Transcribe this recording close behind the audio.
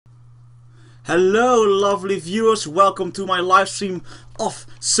Hello lovely viewers, welcome to my live stream of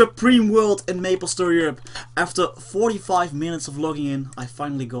Supreme World in MapleStory Europe. After 45 minutes of logging in, I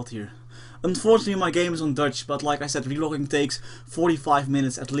finally got here. Unfortunately my game is on Dutch, but like I said, relogging takes 45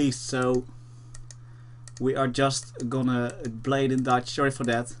 minutes at least, so we are just gonna play it in Dutch, sorry for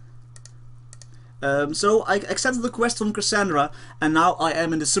that. So I accepted the quest from Cassandra, and now I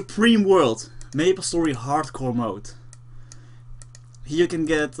am in the Supreme World, MapleStory Hardcore mode. Here you can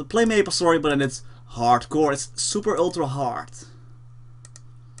play MapleStory, but then it's hardcore, it's super ultra hard.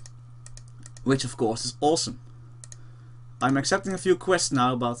 Which of course is awesome. I'm accepting a few quests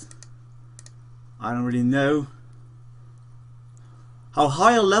now, but I don't really know. How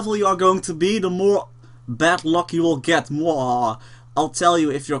high a level you are going to be, the more bad luck you will get. Mwah. I'll tell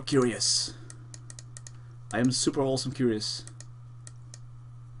you if you're curious. I am super awesome curious.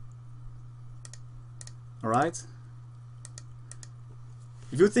 Alright.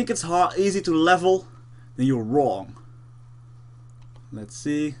 If you think it's easy to level, then you're wrong. Let's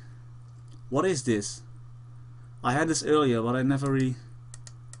see. What is this? I had this earlier, but I never really...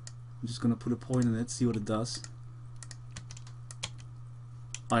 I'm just gonna put a point in it, see what it does.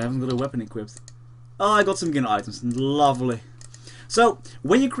 I haven't got a weapon equipped. Oh, I got some beginner items. Lovely. So,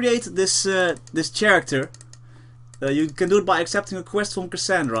 when you create this this character, you can do it by accepting a quest from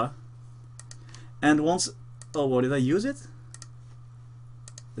Cassandra. And once... Oh, what, did I use it?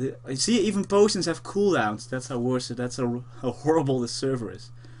 I see even potions have cooldowns. That's how worse. That's how horrible this server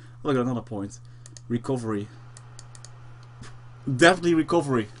is. Oh, I got another point. Recovery. Definitely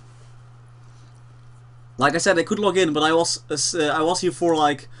recovery. Like I said, I could log in, but I was here for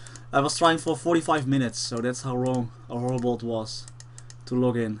like I was trying for 45 minutes. So that's how horrible it was to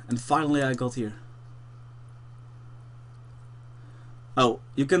log in. And finally, I got here. Oh,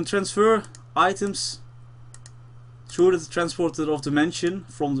 you can transfer items through the transporter of dimension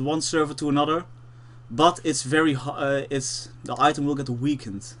from one server to another, but it's very the item will get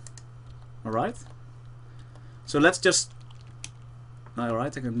weakened. All right. So let's just. All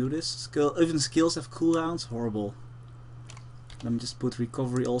right, I can do this. Even skills have cooldowns. Horrible. Let me just put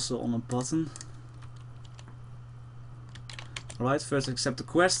recovery also on a button. All right. First, accept the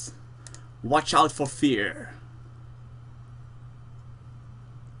quest. Watch out for fear.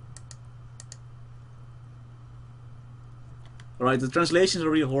 Alright, the translations are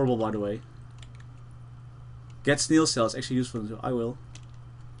really horrible, by the way. Get snail cells, actually useful, so I will.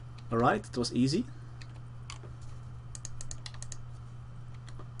 Alright, it was easy.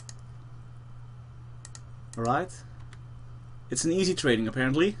 Alright. It's an easy trading,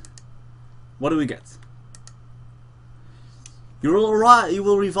 apparently. What do we get? You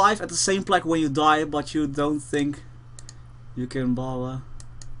will revive at the same plaque when you die, but you don't think you can blah blah.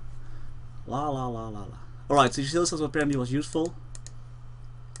 La la la la la. Alright, so snail cells apparently was useful.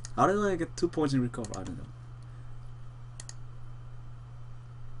 How did I get 2 points in recover? I don't know.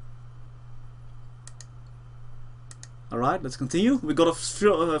 Alright, let's continue. We got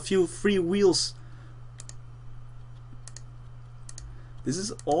a few free wheels. This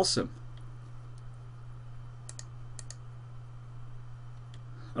is awesome.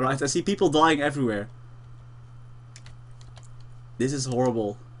 Alright, I see people dying everywhere. This is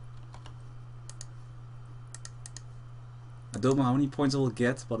horrible. I don't know how many points I will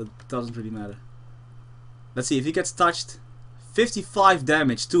get, but it doesn't really matter. Let's see, if he gets touched, 55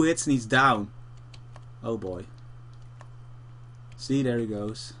 damage, 2 hits and he's down. Oh boy. See, there he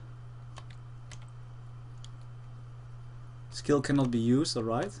goes. Skill cannot be used,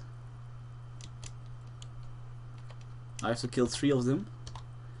 alright. I have to kill 3 of them.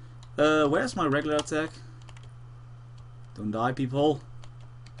 Where's my regular attack? Don't die, people.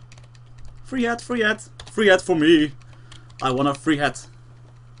 Free hat, free hat, free hat for me. I want a free hat.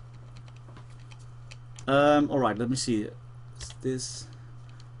 Alright, let me see. This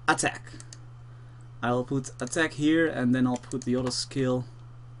attack. I'll put attack here and then I'll put the other skill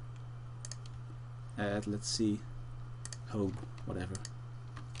at, let's see, home, whatever.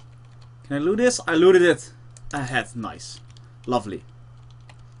 Can I loot this? I looted it. A hat, nice. Lovely.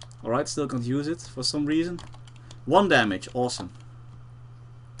 Alright, still can't use it for some reason. 1 damage, awesome.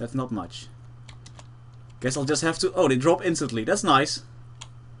 That's not much. Guess I'll just have to... Oh, they drop instantly. That's nice.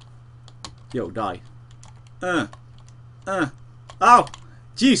 Yo, die. Ow!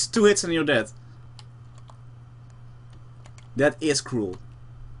 Jeez, 2 hits and you're dead. That is cruel.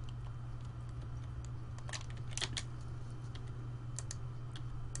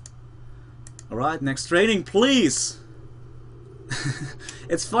 Alright, next training, please!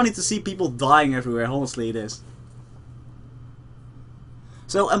 It's funny to see people dying everywhere, honestly it is.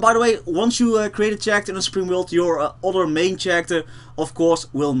 So, and by the way, once you create a character in the Supreme World, your other main character, of course,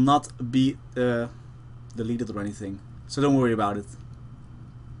 will not be deleted or anything. So don't worry about it.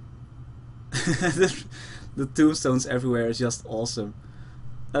 The tombstones everywhere is just awesome.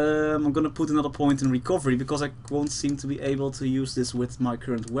 I'm gonna put another point in recovery because I won't seem to be able to use this with my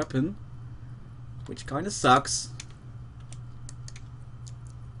current weapon, which kinda sucks.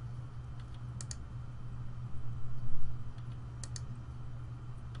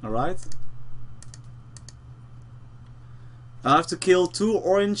 Alright. I have to kill 2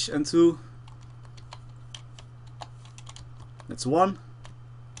 orange and 2. That's 1.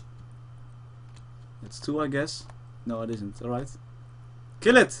 That's 2, I guess. No, it isn't. Alright.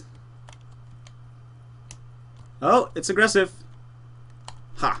 Kill it! Oh, it's aggressive.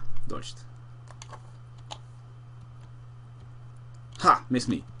 Ha! Dodged. Ha! Missed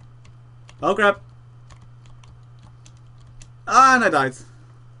me. Oh crap! Ah, and I died.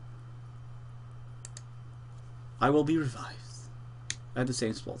 I will be revived. At the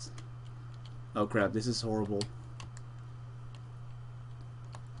same spot. Oh crap, this is horrible.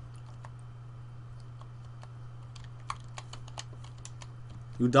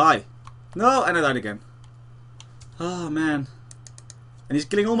 You die. No, and I died again. Oh man. And he's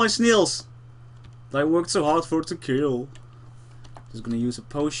killing all my snails that I worked so hard for to kill. Just gonna use a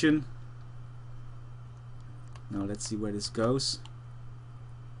potion. Now let's see where this goes.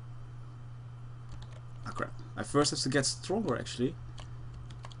 Ah crap. I first have to get stronger actually.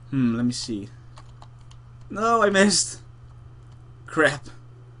 Let me see. No, I missed. Crap.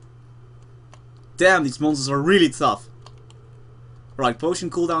 Damn, these monsters are really tough. Right, potion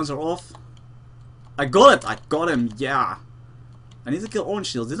cooldowns are off. I got it! I got him, yeah! I need to kill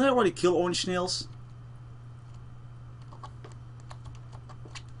orange snails. Didn't I already kill orange snails?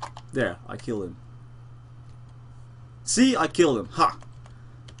 There, I killed him. See, I killed him. Ha!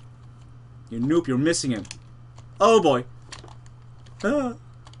 You noob, you're missing him. Oh boy! Ah.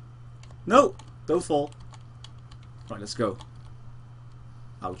 No! Don't fall. Right, let's go.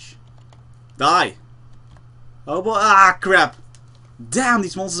 Ouch. Die! Oh boy! Ah, crap! Damn,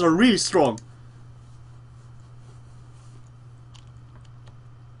 these monsters are really strong.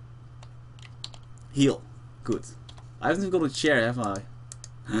 Heal. Good. I haven't even got a chair, have I?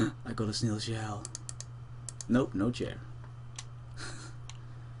 I got a snail shell. Nope, no chair.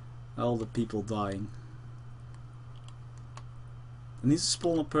 All the people dying. I need to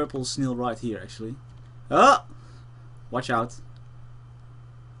spawn a purple snail right here, actually. Ah! Watch out.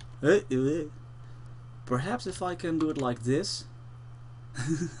 Perhaps if I can do it like this.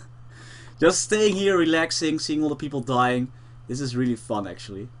 Just staying here, relaxing, seeing all the people dying. This is really fun,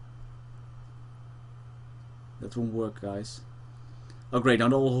 actually. That won't work, guys. Oh great, now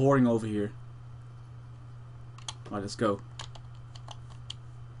they're all whoring over here. Alright, let's go.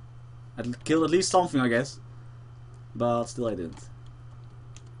 I killed at least something, I guess. But still I didn't.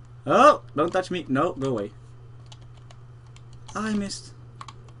 Oh! Don't touch me. No, go away. I missed.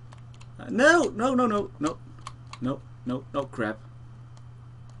 No! No, no, no, no. No, no, no, crap.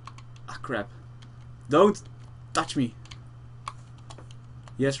 Ah, crap. Don't touch me.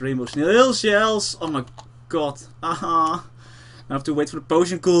 Yes, rainbow snail shells. Oh my god. Aha. I have to wait for the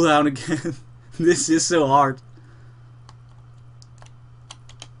potion cooldown again. This is so hard.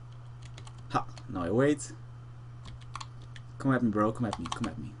 Ha. Now I wait. Come at me, bro. Come at me. Come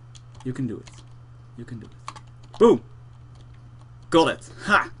at me. You can do it. You can do it. Boom. Got it.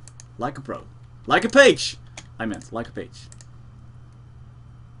 Ha. Like a pro. Like a page. I meant like a page.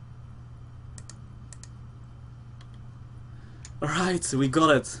 Alright, we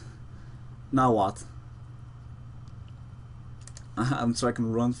got it. Now what? So I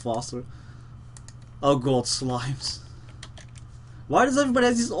can run faster. Oh god, slimes. Why does everybody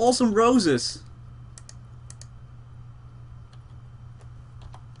have these awesome roses?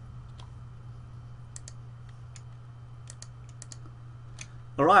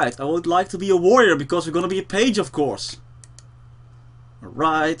 Alright, I would like to be a warrior because we're gonna be a page, of course.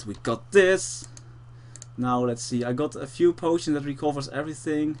 Alright, we got this. Now let's see, I got a few potions that recovers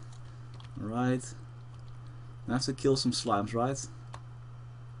everything. Alright. I have to kill some slimes, right?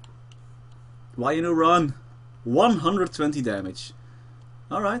 Why you no run? 120 damage.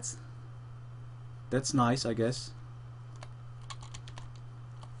 Alright. That's nice, I guess.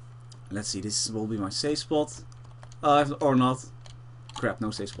 Let's see, this will be my safe spot. Or not. Crap,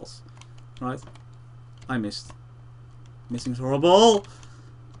 no safe spots. Right. I missed. Missing is horrible.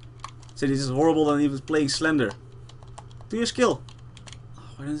 Say this is horrible than he was playing Slender. Do your skill. Oh,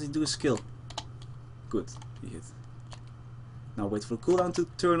 why doesn't he do his skill? Good. He hit. Now wait for the cooldown to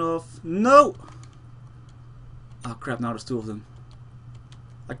turn off. No! Oh crap, now there's 2 of them.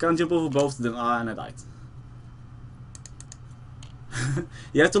 I can't jump over both of them. Ah, and I died.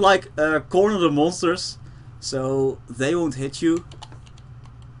 You have to like corner the monsters so they won't hit you.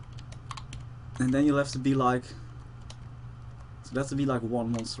 And then you'll have to be like... So that have to be like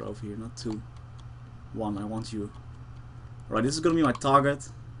one monster over here, not two. One, I want you. Alright, this is gonna be my target.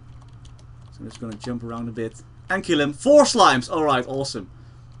 So I'm just gonna jump around a bit. And kill him. 4 slimes! Alright, awesome.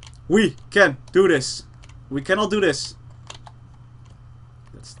 We can do this. We cannot do this.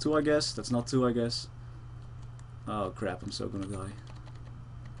 That's 2, I guess. That's not 2, I guess. Oh crap, I'm so gonna die.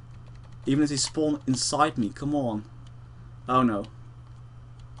 Even if they spawn inside me, come on. Oh no.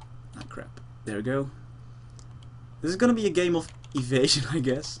 Ah crap. There we go. This is gonna be a game of evasion, I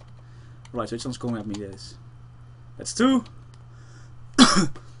guess. Right, so which one's coming at me? This. That's 2.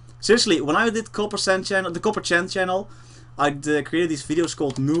 Seriously, when I did the coppersan channel, I'd created these videos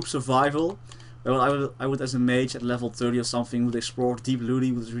called Noob Survival. Where I would as a mage at level 30 or something would explore deep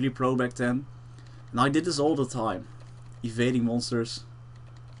looting, was really pro back then. And I did this all the time. Evading monsters.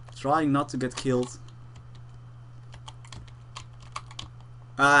 Trying not to get killed.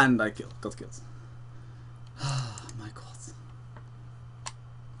 And I got killed. Oh my god.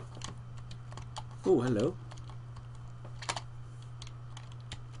 Oh, hello.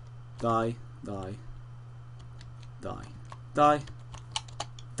 Die, die, die, die,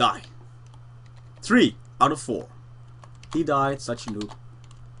 die. 3 out of 4. He died, such a noob.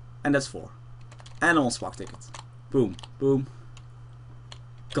 And that's 4. And a 1 spark ticket. Boom, boom.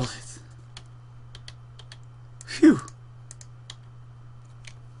 Got it. Phew.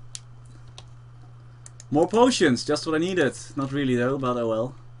 More potions, just what I needed. Not really though, but oh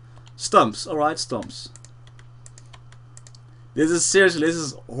well. Stumps, alright, stumps. This is seriously, this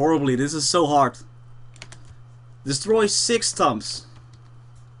is horribly, this is so hard. Destroy 6 stumps.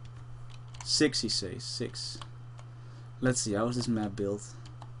 6 he says, 6. Let's see, how is this map built?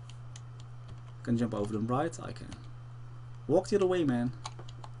 Can jump over them, right? I can. Walk the other way, man.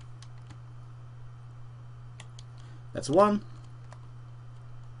 That's 1.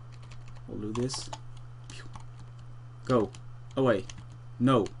 We'll do this. Go. Away.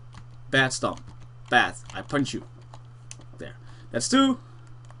 No. Bad stump. Bad. I punch you. There. That's 2.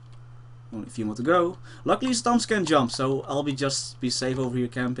 Only a few more to go. Luckily stumps can jump, so I'll just be safe over here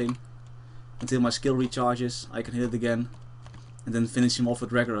camping. Until my skill recharges. I can hit it again. And then finish him off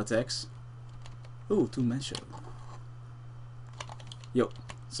with regular attacks. Ooh, 2-man show. Yo.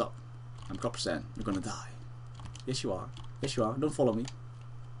 What's up? I'm coppersan. You're gonna die. Yes you are. Yes you are. Don't follow me.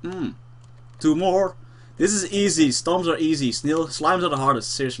 2 more. This is easy. Stumps are easy. Slimes are the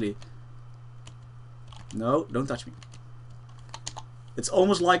hardest. Seriously. No, don't touch me. It's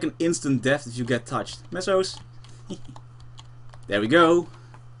almost like an instant death if you get touched. Mesos. There we go.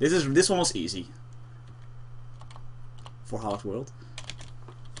 This one was easy. For Hard World.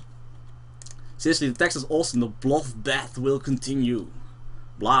 Seriously, the text is awesome. The bloodbath will continue.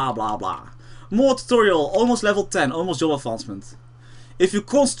 Blah blah blah. More tutorial. Almost level 10. Almost job advancement. If you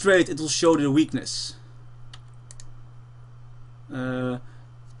concentrate, it will show the weakness.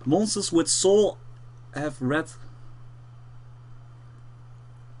 Monsters with soul have red.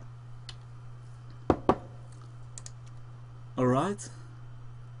 Alright.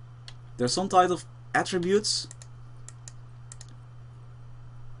 There's some type of attributes.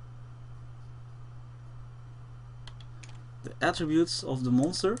 The attributes of the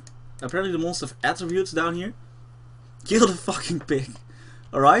monster. Apparently the monster have attributes down here. Kill the fucking pig.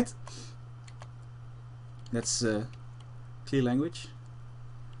 Alright. That's clear language.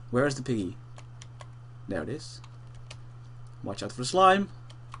 Where is the piggy? There it is. Watch out for the slime.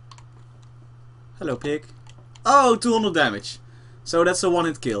 Hello pig. Oh, 200 damage. So that's a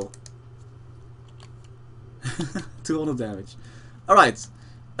 1-hit kill. 200 damage. Alright.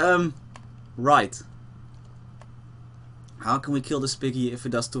 Right. How can we kill this piggy if it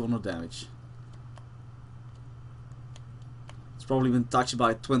does 200 damage? It's probably been touched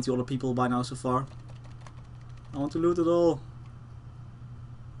by 20 other people by now so far. I want to loot it all.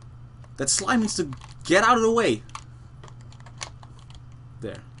 That slime needs to get out of the way.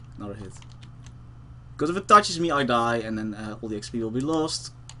 There. Another hit. Because if it touches me, I die, and then all the XP will be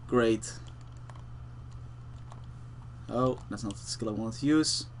lost. Great. Oh, that's not the skill I wanted to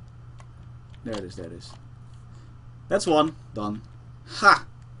use. There it is, there it is. That's 1. Done. Ha!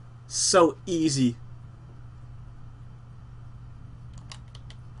 So easy.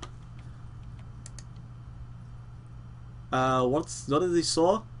 What did he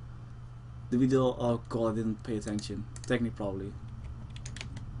saw? The video, oh god, I didn't pay attention. Technically, probably.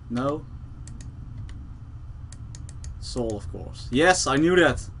 No? Soul, of course. Yes, I knew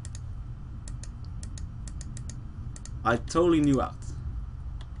that. I totally knew that.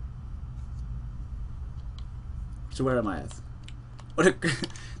 So where am I at? Oh,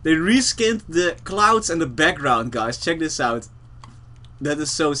 they reskinned the clouds and the background, guys. Check this out. That is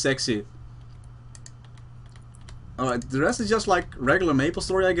so sexy. Alright, the rest is just like regular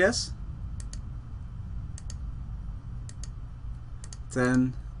MapleStory, I guess.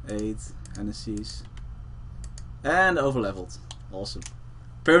 10, 8, Hennessy's. And overleveled. Awesome.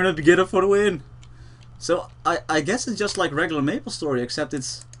 Permanent beginner for the win. So I guess it's just like regular MapleStory, except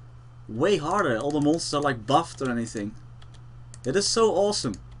it's way harder. All the monsters are like buffed or anything. It is so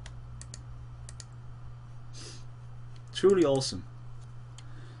awesome. Truly awesome.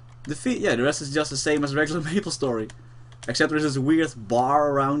 The rest is just the same as regular MapleStory, except there's this weird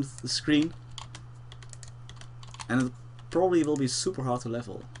bar around the screen, and it probably will be super hard to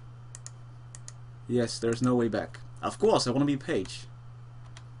level. Yes, there's no way back. Of course, I want to be a page.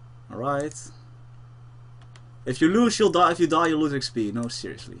 Alright. If you lose, you'll die. If you die, you'll lose XP. No,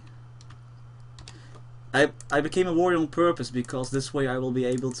 seriously. I became a warrior on purpose because this way I will be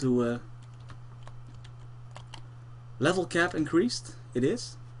able to level cap increased. It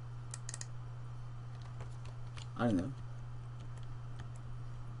is. I don't know.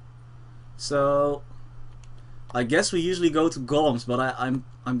 So I guess we usually go to golems, but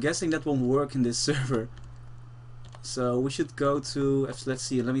I'm guessing that won't work in this server. So we should go to, let's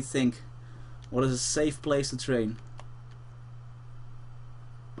see, let me think. What is a safe place to train?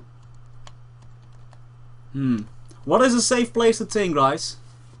 What is a safe place to train, guys?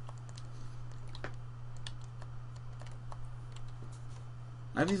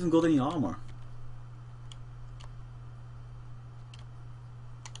 I haven't even got any armor.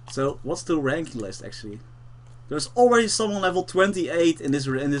 So what's the ranking list actually? There's already someone level 28 in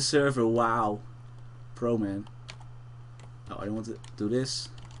this server. Wow, pro man. Oh, I don't want to do this.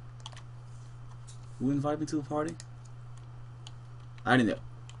 Who invited me to a party? I don't know.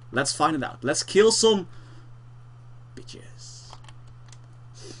 Let's find it out. Let's kill some bitches.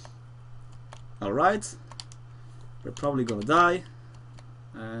 Alright. We're probably gonna die.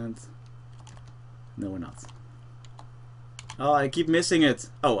 And no, we're not. Oh, I keep missing it.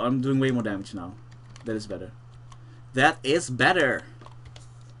 Oh, I'm doing way more damage now. That is better. That is better.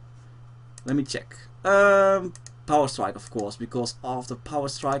 Let me check. Power strike, of course, because after power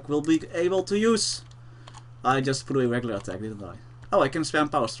strike we'll be able to use. I just put away regular attack, didn't I? Oh, I can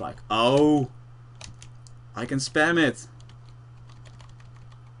spam power strike. Oh, I can spam it.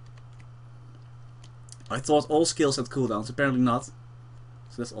 I thought all skills had cooldowns. Apparently not.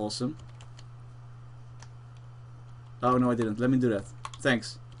 So that's awesome. Oh no, I didn't. Let me do that.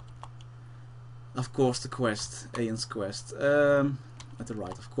 Thanks. Of course, the quest, Aeon's quest. At the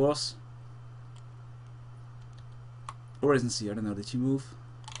right, of course. Or isn't she? I don't know. Did she move?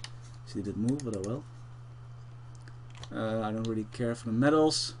 She did move, but oh well. I don't really care for the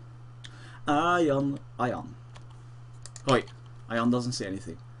medals. Ion. Hoi. Ion doesn't say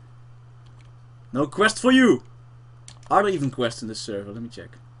anything. No quest for you! Are there even quests in this server? Let me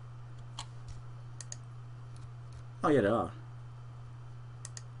check. Oh yeah, there are.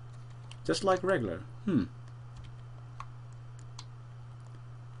 Just like regular.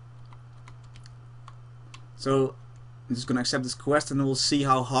 So I'm just gonna accept this quest and we'll see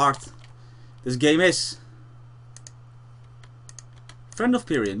how hard this game is. Friend of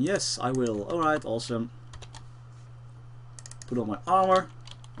Pyrian, yes, I will. Alright, awesome. Put on my armor.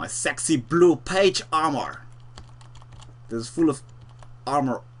 My sexy blue page armor. This is full of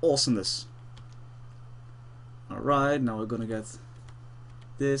armor awesomeness. Alright, now we're gonna get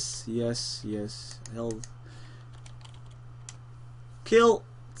this. Yes, yes. Health. Kill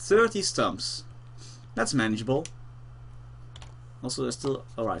 30 stumps. That's manageable. Also, there's still.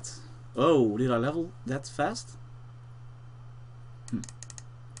 Alright. Oh, did I level that fast?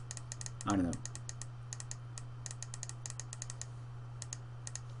 I don't know.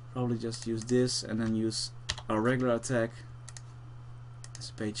 Probably just use this and then use our regular attack as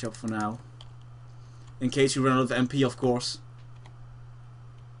a page up for now. In case you run out of MP, of course.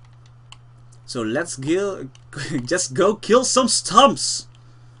 So let's just go kill some stumps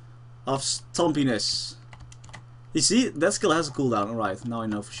of stumpiness. You see, that skill has a cooldown. Alright, now I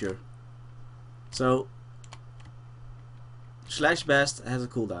know for sure. So slash best has a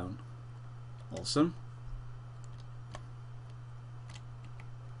cooldown. Awesome.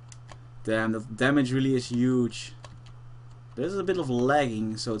 Damn, the damage really is huge. There's a bit of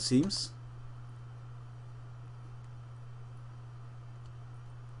lagging, so it seems.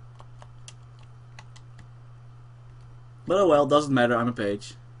 But oh well, doesn't matter, I'm a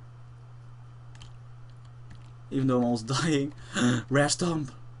page. Even though I'm almost dying. Rare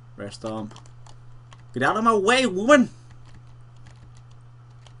stomp. Rare stomp. Get out of my way, woman!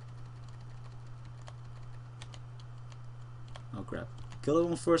 Kill that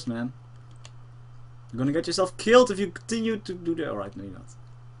one first, man. You're gonna get yourself killed if you continue to do that. Alright, no you're not.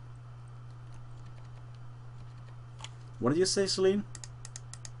 What did you say, Celine?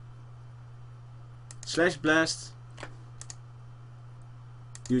 Slash blast.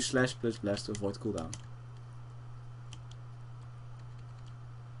 Use slash plus blast to avoid cooldown.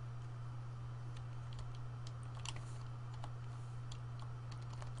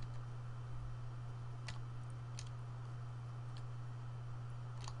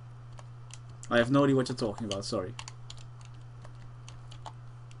 I have no idea what you're talking about, sorry.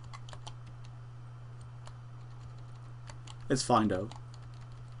 It's fine though.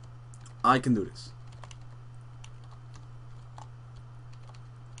 I can do this.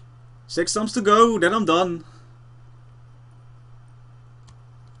 6 sums to go, then I'm done.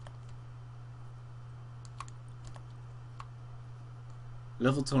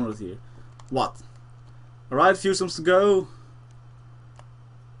 Level 200 here. What? Alright, few sums to go.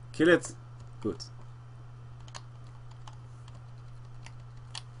 Kill it. Good.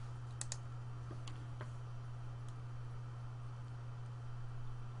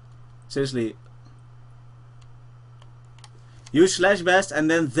 Seriously. Use slash best and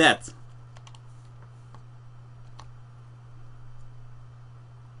then that.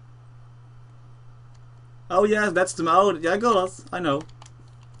 Oh yeah, that's the oh yeah, I got it. I know.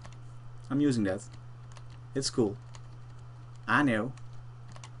 I'm using that. It's cool. I know.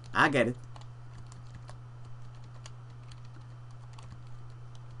 I get it.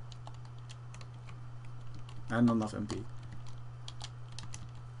 And not enough MP.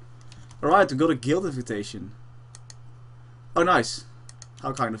 Alright, we got a guild invitation. Oh nice.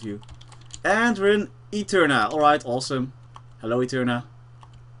 How kind of you. And we're in Eterna. Alright, awesome. Hello Eterna.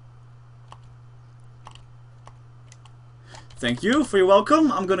 Thank you for your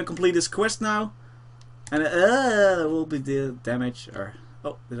welcome. I'm gonna complete this quest now. And there will be the damage. Or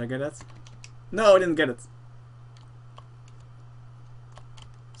oh, did I get that? No, I didn't get it.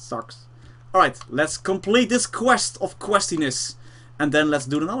 Sucks. Alright, let's complete this quest of questiness. And then let's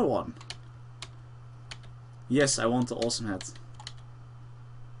do another one. Yes, I want the awesome hat.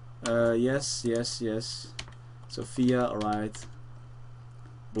 Yes, yes, yes. Sophia, alright.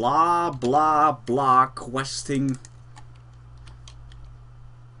 Blah, blah, blah, questing.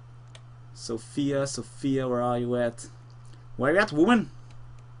 Sophia, Sophia, where are you at? Where are you at, woman?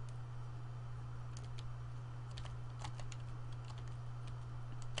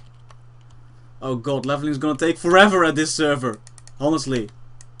 Oh god, leveling is gonna take forever at this server. Honestly.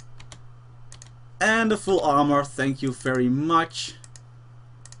 And the full armor, thank you very much.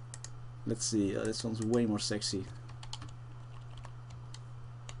 Let's see, this one's way more sexy.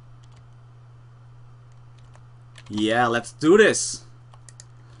 Yeah, let's do this.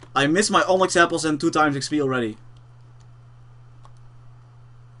 I missed my Onyx apples and 2 times XP already.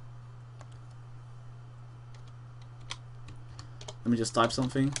 Let me just type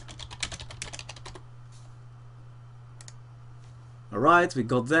something. Alright, we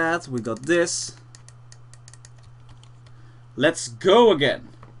got that, we got this. Let's go again.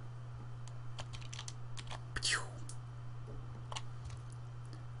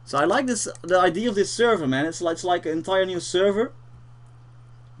 So I like this, the idea of this server, man. It's like an entire new server.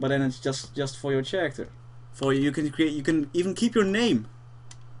 But then it's just for your character. For you can create, you can even keep your name.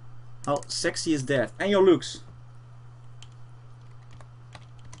 How sexy is that? And your looks.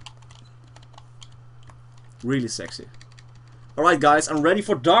 Really sexy. Alright guys, I'm ready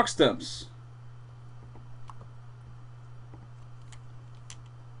for dark stumps.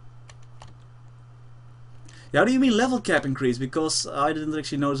 Yeah, how do you mean level cap increase? Because I didn't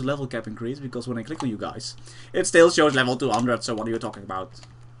actually notice level cap increase, because when I click on you guys, it still shows level 200, so what are you talking about?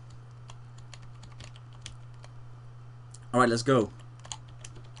 Alright, let's go.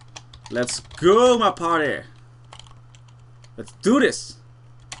 Let's go, my party. Let's do this.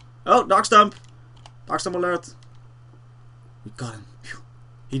 Oh, dark stump. Dark stump alert. We got him. Phew.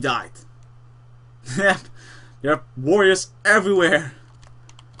 He died. There are warriors everywhere.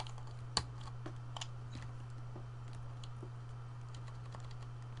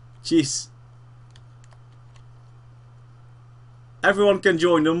 Jeez. Everyone can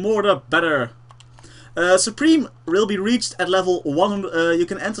join. The more the better. Supreme will be reached at level 100. You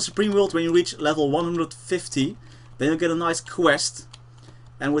can enter Supreme World when you reach level 150. Then you'll get a nice quest.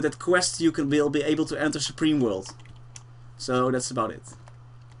 And with that quest you will be able to enter Supreme World. So that's about it.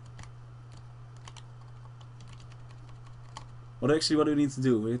 What do we need to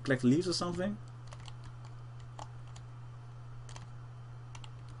do? We collect leaves or something?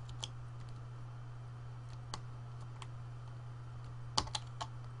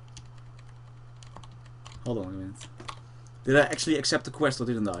 Hold on a minute. Did I actually accept the quest or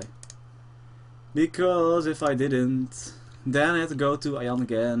didn't I? Because if I didn't, then I have to go to Ion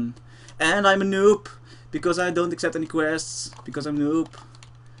again. And I'm a noob. Because I don't accept any quests. Because I'm noob.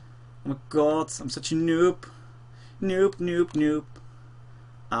 Oh my god, I'm such a noob. Noob, noob, noob.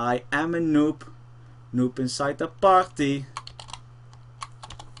 I am a noob. Noob inside the party.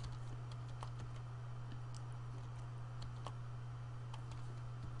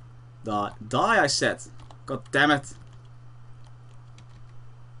 Die, I said. God damn it.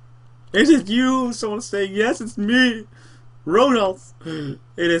 Is it you? Someone's saying, yes, it's me. Ronald. It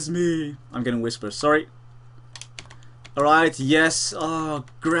is me. I'm getting whispers, sorry. Alright, yes. Oh,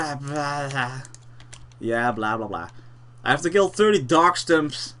 grab. Yeah, blah, blah, blah. I have to kill 30 dark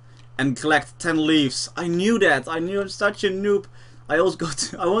stumps and collect 10 leaves. I knew that. I knew I'm such a noob. I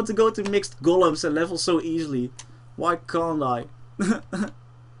want to go to mixed golems and level so easily. Why can't I?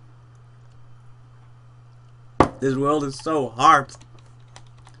 This world is so hard.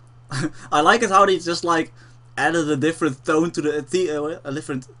 I like it how they just like added a different tone to the a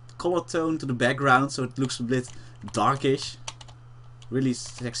different color tone to the background, so it looks a bit darkish. Really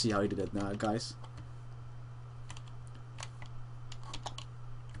sexy how you did it now, guys.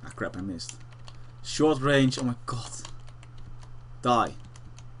 Ah crap, I missed. Short range. Oh my god. Die,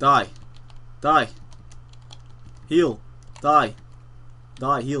 die, die. Heal, die,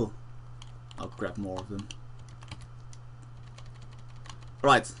 die, heal. I'll grab more of them.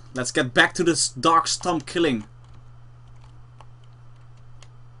 Right, let's get back to this dark stump killing.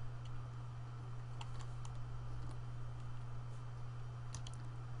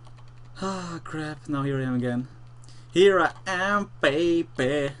 Ah, crap. Now here I am again. Here I am,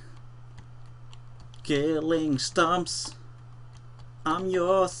 baby. Killing stumps. I'm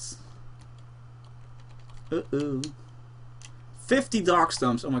yours. Uh-oh. 50 dark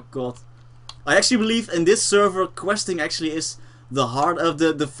stumps. Oh my god. I actually believe in this server questing actually is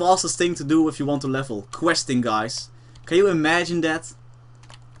the fastest thing to do if you want to level. Questing, guys. Can you imagine that?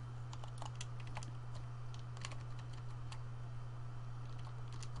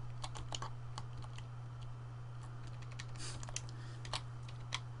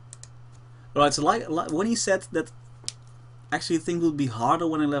 Alright, so like when he said that actually things will be harder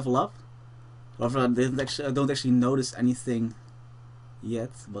when I level up. However, I don't actually notice anything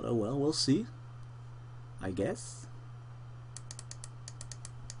yet, but oh well, we'll see. I guess.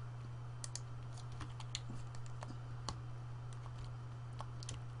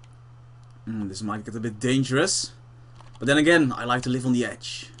 This might get a bit dangerous, but then again, I like to live on the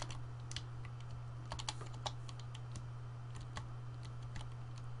edge.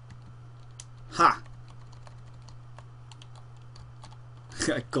 Ha!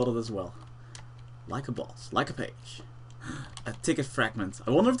 I got it as well. Like a boss, like a page. A ticket fragment.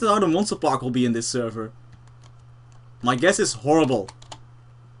 I wonder if how the monster park will be in this server. My guess is horrible.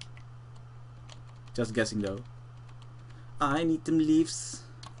 Just guessing though. I need them leaves.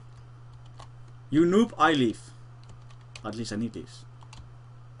 You noob, I leave. At least I need leaves.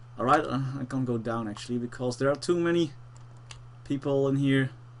 Alright, I can't go down actually because there are too many people in here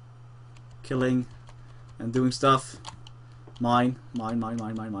killing and doing stuff. Mine. Mine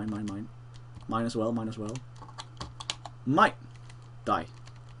as well, mine as well. Mine. Die.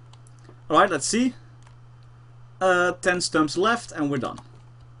 Alright, let's see. 10 stumps left and we're done.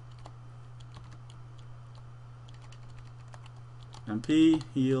 MP,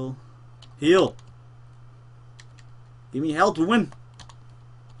 heal. Heal! Give me health to win!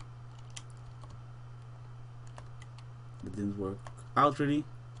 That didn't work out really.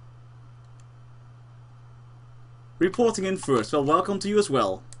 Reporting in first. Well, welcome to you as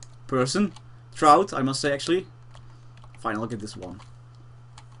well. Person. Trout, I must say actually. Fine, I'll get this one.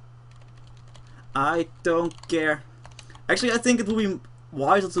 I don't care. Actually, I think it would be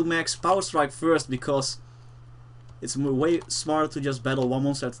wiser to max Power Strike first because it's way smarter to just battle one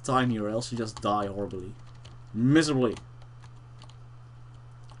monster at a time here, or else you just die horribly. Miserably.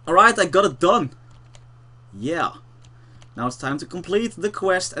 Alright, I got it done. Yeah. Now it's time to complete the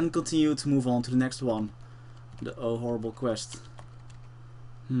quest and continue to move on to the next one. The oh horrible quest.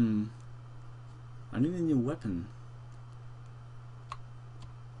 I need a new weapon.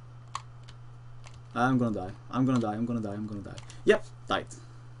 I'm gonna die. I'm gonna die. I'm gonna die. I'm gonna die. Yep, died.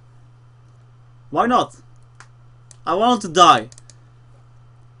 Why not? I wanted to die.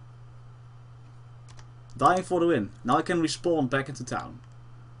 Dying for the win. Now I can respawn back into town.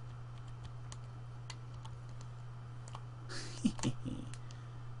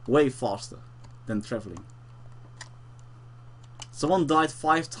 Way faster than traveling. Someone died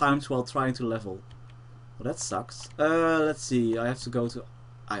 5 times while trying to level. Well, that sucks. Let's see. I have to go to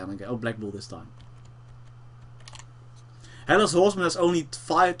Ion again. Oh, Black Bull this time. Headless Horseman has only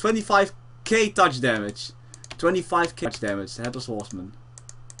 25k touch damage. 25k touch damage, the Headless Horseman.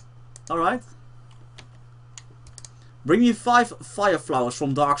 Alright. Bring me 5 fire flowers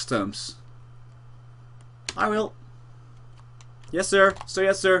from Dark Stumps. I will. Yes, sir. So,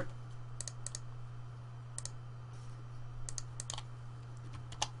 yes, sir.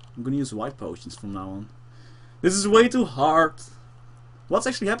 I'm gonna use white potions from now on. This is way too hard. What's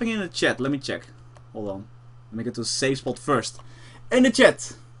actually happening in the chat? Let me check. Hold on. Let me get to a safe spot first. In the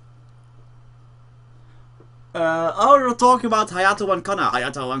chat. Oh, we're talking about Hayato and Kana.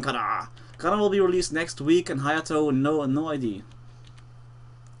 Hayato and Kana. Kana will be released next week, and Hayato, no idea.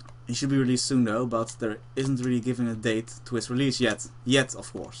 He should be released soon though, but there isn't really given a date to his release yet. Yet,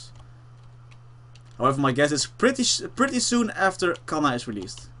 of course. However, my guess is pretty soon after Kana is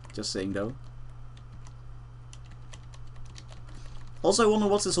released. Just saying though. Also, I wonder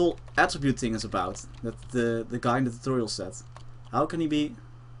what this whole attribute thing is about. That the guy in the tutorial said. How can he be...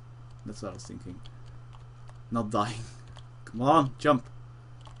 That's what I was thinking. Not dying. Come on, jump.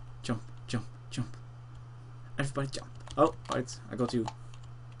 Jump, jump, jump. Everybody jump. Oh, right, I got you.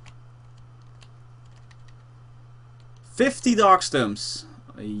 50 dark stumps.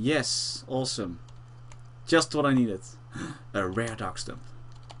 Yes, awesome. Just what I needed. A rare dark stump.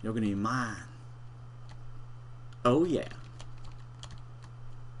 You're gonna be mine. Oh yeah.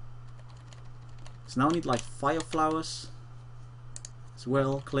 So now I need like fire flowers as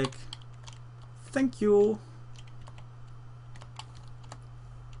well. Click. Thank you.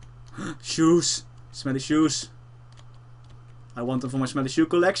 Shoes. Smelly shoes. I want them for my smelly shoe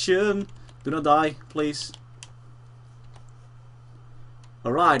collection. Do not die, please.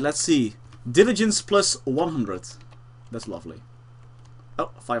 Alright, let's see. Diligence plus 100. That's lovely.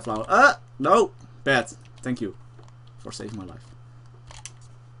 Oh, fire flower. No! Bad. Thank you for saving my life.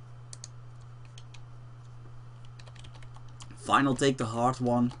 Fine, I'll take the hard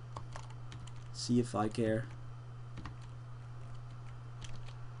one. See if I care.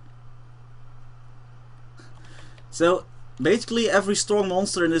 So, basically every strong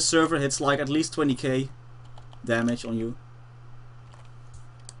monster in this server hits like at least 20k damage on you.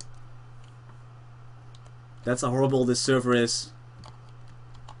 That's how horrible this server is.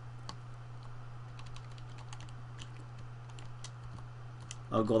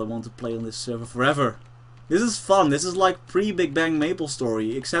 Oh god, I want to play on this server forever. This is fun. This is like pre-Big Bang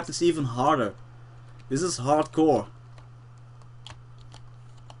MapleStory, except it's even harder. This is hardcore.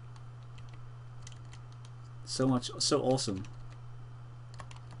 So awesome.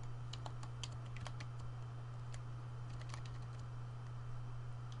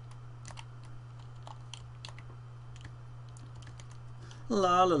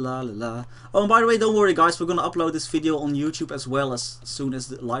 La la la la la. Oh, and by the way, don't worry guys, we're gonna upload this video on YouTube as well as soon as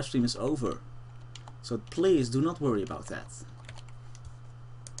the live stream is over. So please do not worry about that.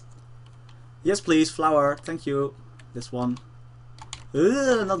 Yes please, flower, thank you. This one.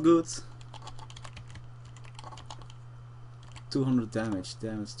 Not good. 200 damage,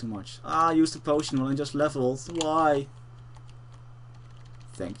 damn, it's too much. Ah, I used the potion when I just leveled. Why?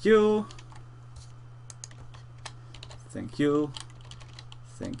 Thank you. Thank you.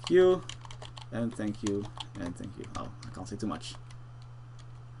 Thank you. And thank you. And thank you. Oh, I can't say too much.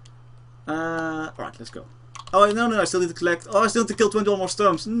 Alright, let's go. Oh, no, I still need to collect. Oh, I still need to kill 21 more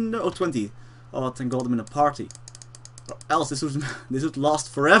stumps. No, 20. Oh, thank god I'm in a party. Or else this would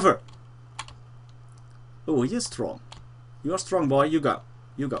last forever. Oh, he is strong. You are strong, boy. You go.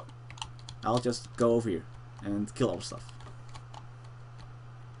 You go. I'll just go over here and kill all the stuff.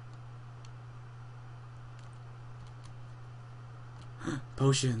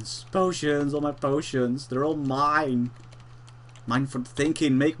 Potions. Potions. All my potions. They're all mine. Mine for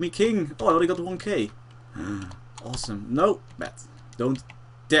thinking. Make me king. Oh, I only got 1k. Awesome. No. Bad. Don't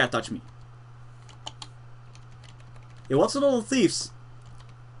dare touch me. Yeah, what's with all the thieves?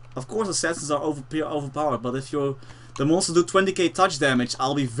 Of course assassins are overpowered, but if the monsters do 20k touch damage,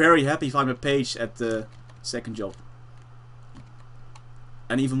 I'll be very happy if I'm a page at the second job.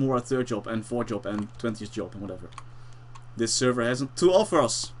 And even more at third job, and fourth job, and 20th job, and whatever. This server hasn't to offer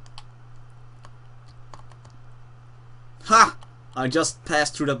us. Ha! I just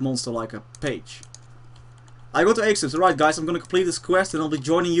passed through that monster like a page. I go to Axis. Alright guys, I'm gonna complete this quest and I'll be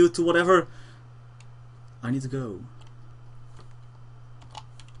joining you to whatever I need to go.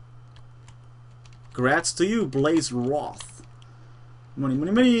 Congrats to you, Blaze Wrath. Money,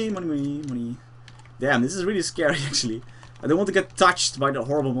 money, money, money, money, money. Damn, this is really scary actually. I don't want to get touched by the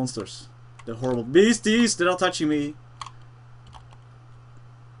horrible monsters. The horrible beasties, they're not touching me.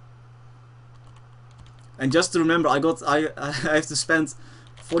 And just to remember, I have to spend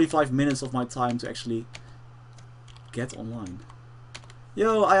 45 minutes of my time to actually Get online.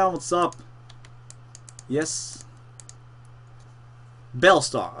 Yo, Ion, what's up? Yes.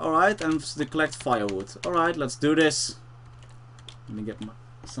 Bellstar, alright, and to collect firewood. Alright, let's do this. Let me get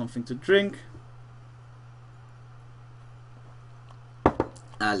something to drink.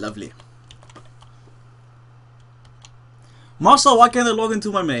 Ah, lovely. Marcel, why can't I log into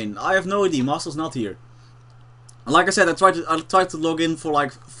my main? I have no idea. Marcel's not here. Like I said, I tried to log in for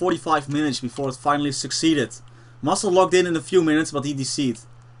like 45 minutes before it finally succeeded. Marcel logged in a few minutes, but he DC'd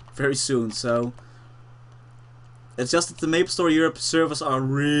very soon. So it's just that the MapleStory Europe servers are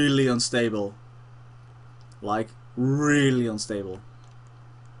really unstable. Like really unstable.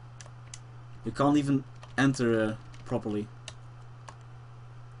 You can't even enter properly.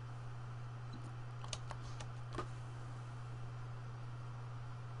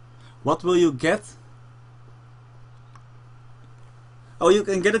 What will you get? Oh, you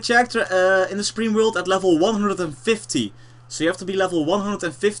can get a character in the Supreme world at level 150. So you have to be level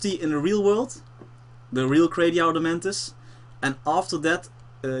 150 in the real world, the real Cradia Mantis, and after that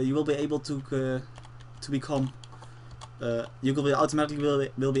you will be able to become. You will automatically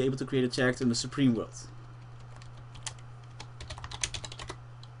will be able to create a character in the Supreme world.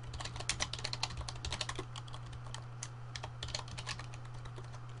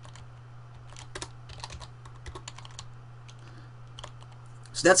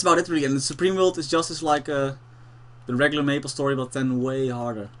 So that's about it really, and the Supreme World is just as like the regular MapleStory, but then way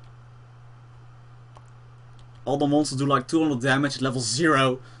harder. All the monsters do like 200 damage at level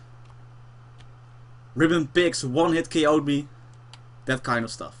 0. Ribbon Pigs, 1-hit KO'd me. That kind of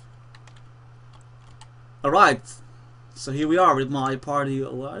stuff. Alright, so here we are with my party.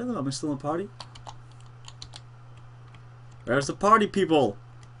 Oh, I don't know, am I still in a party? Where's the party, people?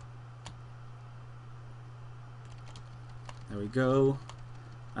 There we go.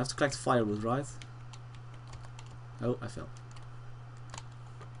 I have to collect firewood, right? Oh, I fell.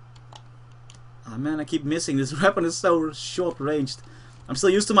 Ah man, I keep missing. This weapon is so short-ranged. I'm still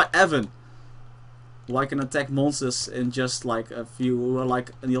used to my Evan, who I can attack monsters in just like a few, who are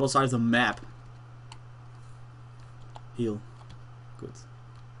like on the other side of the map. Heal. Good.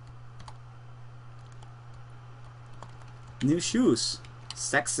 New shoes.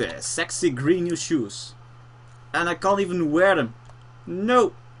 Sexy. Sexy green new shoes. And I can't even wear them.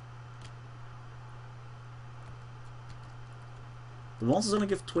 No! The monsters only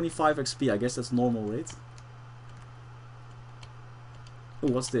give 25 XP, I guess that's normal, right?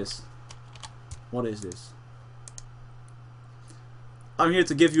 Oh, what's this? What is this? I'm here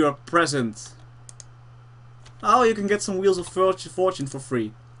to give you a present. Oh, you can get some Wheels of Fortune for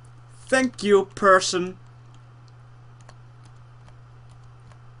free. Thank you, person.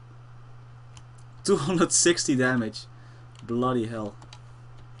 260 damage. Bloody hell.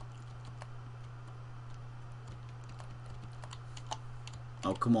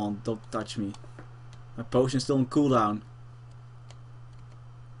 Oh, come on, don't touch me. My potion's still on cooldown.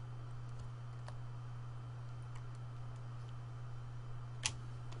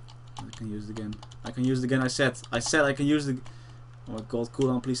 I can use it again. I can use it again, I said I can use the... Oh my god,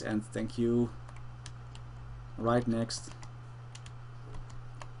 cooldown please end. Thank you. Right, next.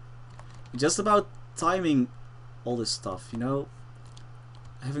 Just about timing all this stuff, you know?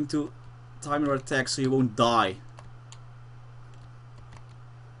 Having to time your attack so you won't die.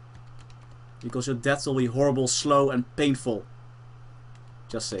 Because your deaths will be horrible, slow and painful.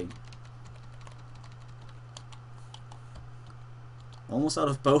 Just saying. Almost out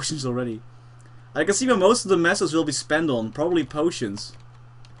of potions already. I can see where most of the messes will be spent on. Probably potions.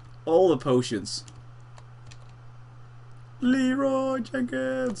 All the potions. Leroy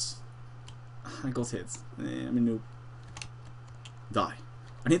Jenkins! I got hit. I'm a noob. Die.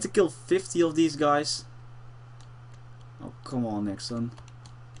 I need to kill 50 of these guys. Oh, come on, Nexon.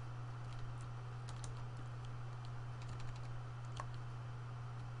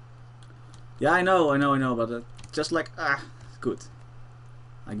 Yeah, I know, but just like, good.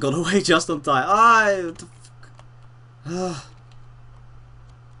 I got away just on time. What the fuck?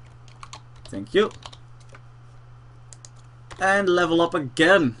 Thank you. And level up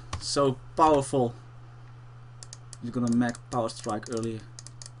again. So powerful. He's gonna max power strike earlier.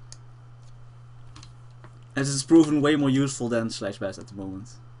 As it's proven way more useful than Slash Bash at the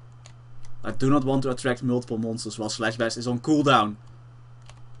moment. I do not want to attract multiple monsters while Slash Bash is on cooldown.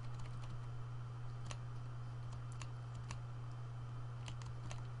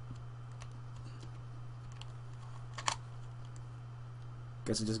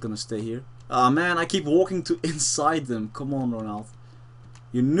 Guess I'm just gonna stay here. Ah man, I keep walking to inside them. Come on, Ronald.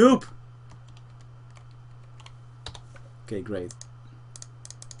 You noob! Okay, great.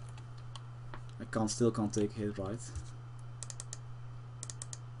 I still can't take a hit, right?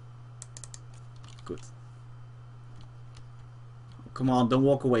 Good. Oh, come on, don't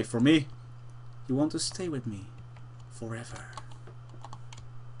walk away from me. You want to stay with me forever.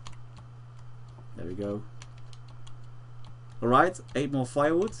 There we go. Alright, 8 more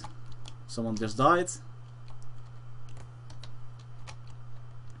firewood. Someone just died.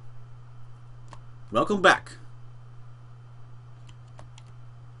 Welcome back.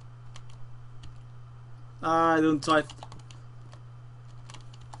 I don't try.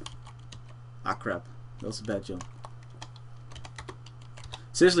 Ah crap, that was a bad jump.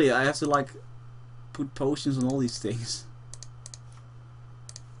 Seriously, I have to like put potions on all these things.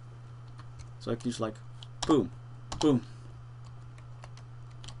 So I can just like boom, boom.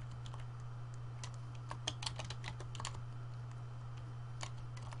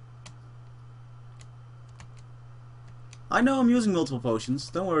 I know I'm using multiple potions,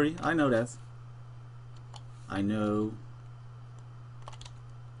 don't worry, I know that. I know.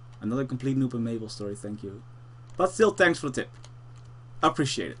 Another complete noob in MapleStory, thank you. But still, thanks for the tip.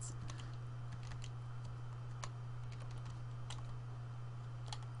 Appreciate it.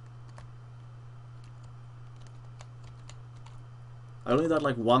 I only died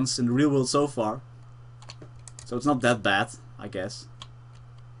like once in the real world so far. So it's not that bad, I guess.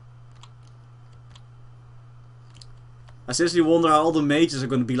 I seriously wonder how all the mages are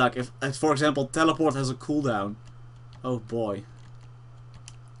going to be like if, for example, teleport has a cooldown. Oh boy.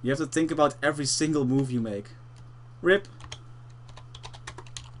 You have to think about every single move you make. RIP.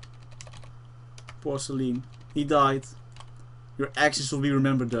 Poor Celine. He died. Your actions will be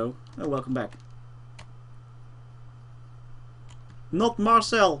remembered though. Oh, welcome back. Not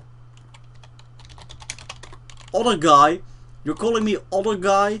Marcel. Other guy. You're calling me other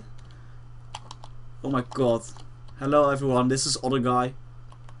guy? Oh my god. Hello everyone, this is other guy.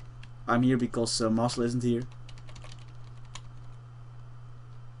 I'm here because Marcel isn't here.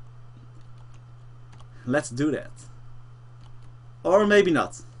 Let's do that. Or maybe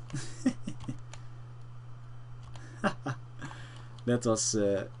not. That was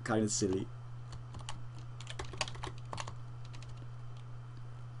kind of silly.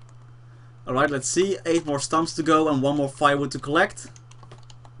 Alright, let's see. 8 more stumps to go and 1 more firewood to collect.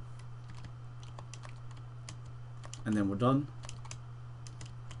 And then we're done.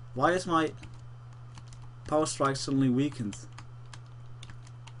 Why is my power strike suddenly weakened?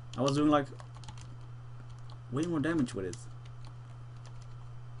 I was doing like way more damage with it.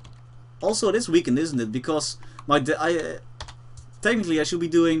 Also, it is weakened, isn't it? Because my technically I should be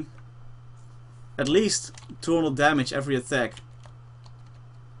doing at least 200 damage every attack.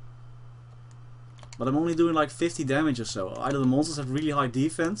 But I'm only doing like 50 damage or so. Either the monsters have really high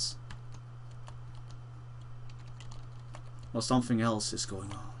defense, or something else is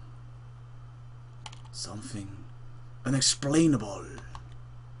going on. Something unexplainable.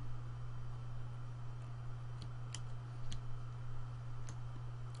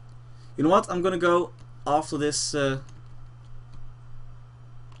 You know what? I'm gonna go after this.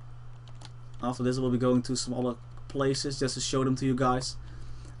 After this, we'll be going to some other places just to show them to you guys.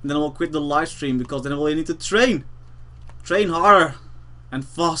 And then we'll quit the live stream because then we'll need to train. Train harder and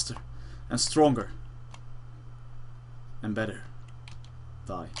faster and stronger. And better.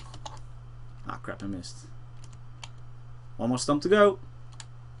 Die. Ah crap, I missed. 1 more stump to go.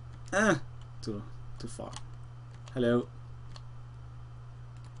 Too far. Hello.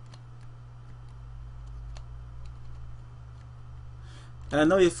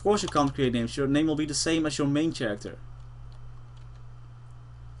 No, of course you can't create names. Your name will be the same as your main character.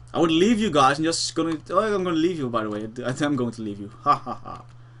 I would leave you guys and just gonna... Oh, I'm gonna leave you, by the way. I am going to leave you. Ha ha ha.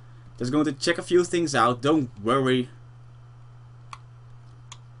 Just going to check a few things out. Don't worry.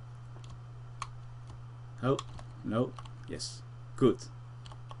 Oh, no. Yes. Good.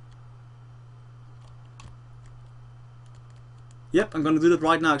 Yep, I'm gonna do that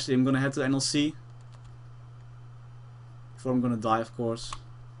right now actually. I'm gonna head to NLC. Before I'm gonna die, of course.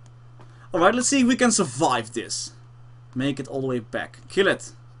 Alright, let's see if we can survive this. Make it all the way back. Kill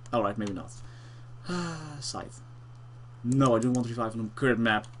it. Alright, maybe not. Scythe. No, I don't want to revive on the current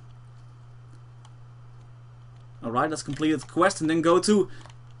map. Alright, let's complete the quest and then go to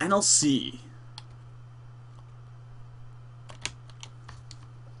NLC.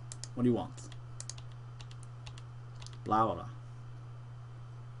 What do you want? Blah blah blah.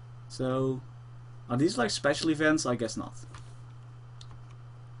 So, are these like special events? I guess not.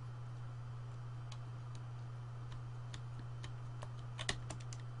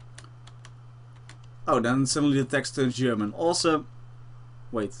 Oh, then suddenly the text turns German. Awesome.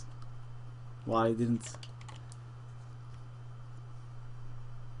 Wait. Why didn't...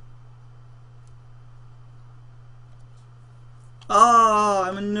 Ah,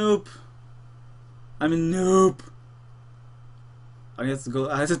 I'm a noob. I'm a noob. I have to go.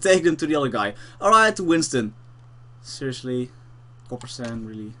 I have to take them to the other guy. Alright, to Winston. Seriously, coppersan,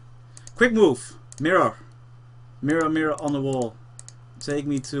 really. Quick move. Mirror. Mirror, mirror on the wall. Take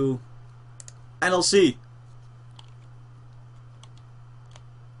me to NLC.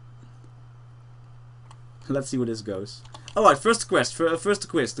 Let's see where this goes. Alright, first quest. First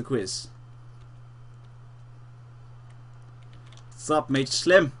the quiz. What's up, Mage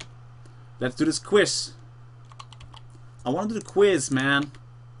Slim? Let's do this quiz. I want to do the quiz, man.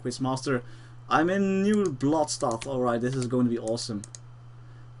 Quizmaster. I'm in new blood stuff. Alright, this is going to be awesome.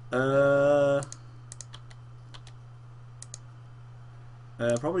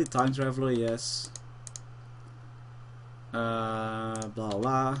 Probably time traveler, yes. Blah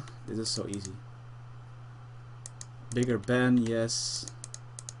blah. This is so easy. Bigger Ben, yes.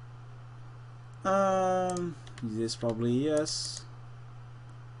 This probably yes.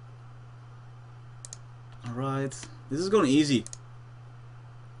 Alright. This is going easy.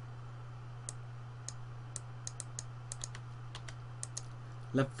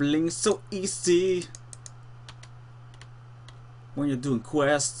 Leveling is so easy when you're doing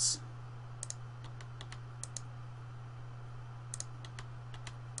quests.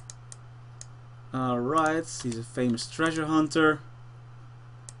 Alright, he's a famous treasure hunter.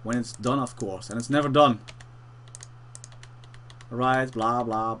 When it's done, of course, and it's never done. Alright, blah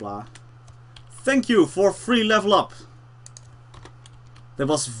blah blah. Thank you for free level up. That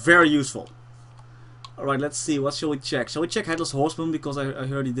was very useful. Alright, let's see, what shall we check? Shall we check Headless Horseman, because I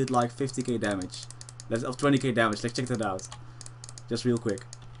heard he did like 50k damage. Let's 20k damage, let's check that out. Just real quick.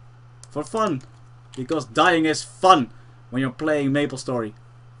 For fun. Because dying is fun when you're playing MapleStory.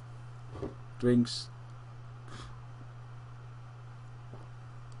 Drinks.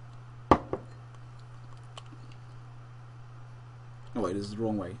 Oh wait, this is the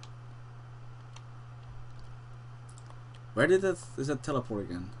wrong way. Where did that is that teleport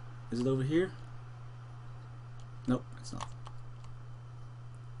again? Is it over here? Nope, it's not.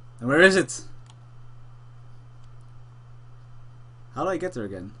 And where is it? How do I get there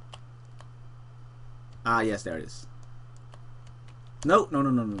again? Ah, yes, there it is. No, no, no,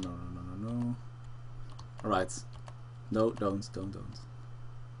 no, no, no, no, no, no. Alright. No, don't.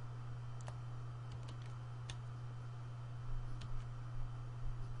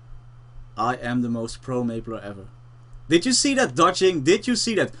 I am the most pro Mapler ever. Did you see that dodging? Did you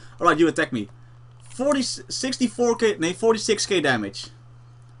see that? Alright, you attack me. 64k, nee, 46k damage.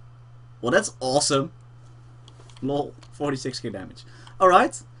 Well, that's awesome. Lol, 46k damage.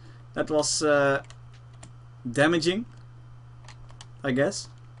 Alright, that was damaging, I guess.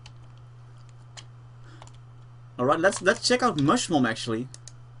 Alright, let's check out Mushmom actually.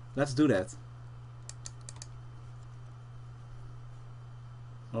 Let's do that.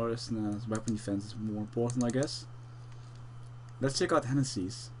 Or is weapon defense is more important, I guess. Let's check out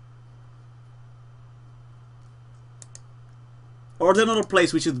Hennessy's. Or there's another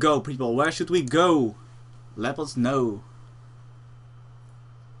place we should go, people. Where should we go? Let us know.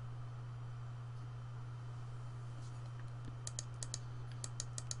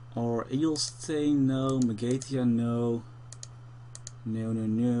 Or Edelstein, no. Magatia, no.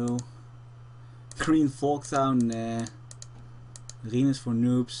 No. Green Folktown, nah. Rien is for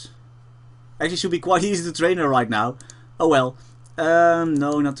noobs. Actually, should be quite easy to train her right now. Oh well.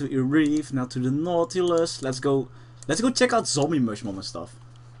 No, not to Reef, not to the Nautilus. Let's go check out Zombie Mushmom and stuff.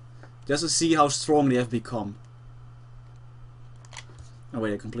 Just to see how strong they have become. Oh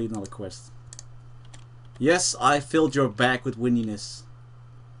wait, I completed another quest. Yes, I filled your bag with windiness.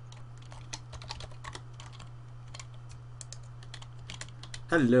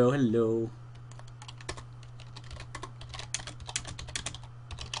 Hello, hello.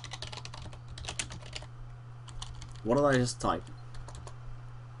 What did I just type?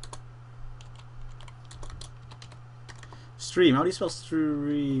 Stream, how do you spell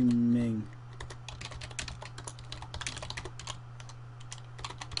streaming?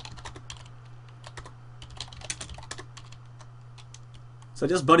 So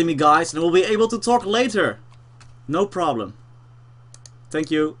just buddy me, guys, and we'll be able to talk later. No problem.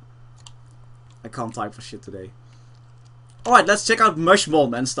 Thank you. I can't type for shit today. Alright, let's check out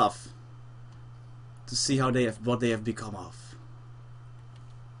Mushmom and stuff. To see how what they have become of.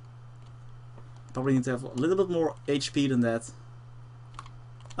 Probably need to have a little bit more HP than that.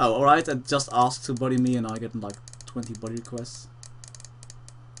 Oh, alright, I just asked to buddy me and I get like 20 buddy requests.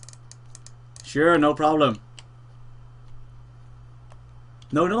 Sure, no problem.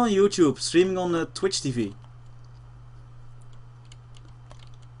 No, not on YouTube, streaming on Twitch TV.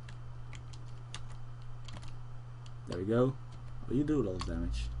 There we go. But you do a lot of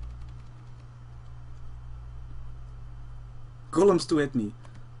damage. Columns to hit me.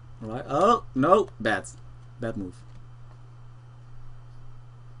 Alright. Oh, no. Bad. Bad move.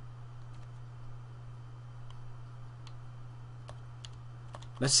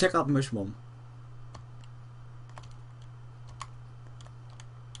 Let's check out Mushmon.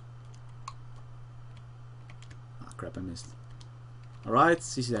 Ah, crap, I missed. Alright,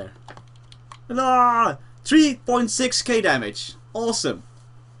 he's there. Ah, 3.6k damage. Awesome.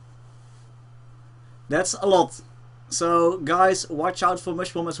 That's a lot. So, guys, watch out for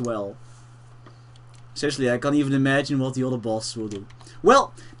Mushmon as well. Seriously, I can't even imagine what the other boss will do.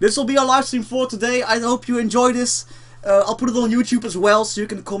 Well, this will be our live stream for today. I hope you enjoy this. I'll put it on YouTube as well, so you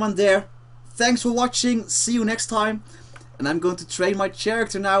can comment there. Thanks for watching. See you next time. And I'm going to train my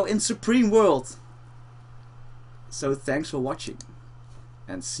character now in Supreme World. So thanks for watching.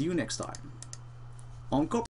 And see you next time. On Coppersan.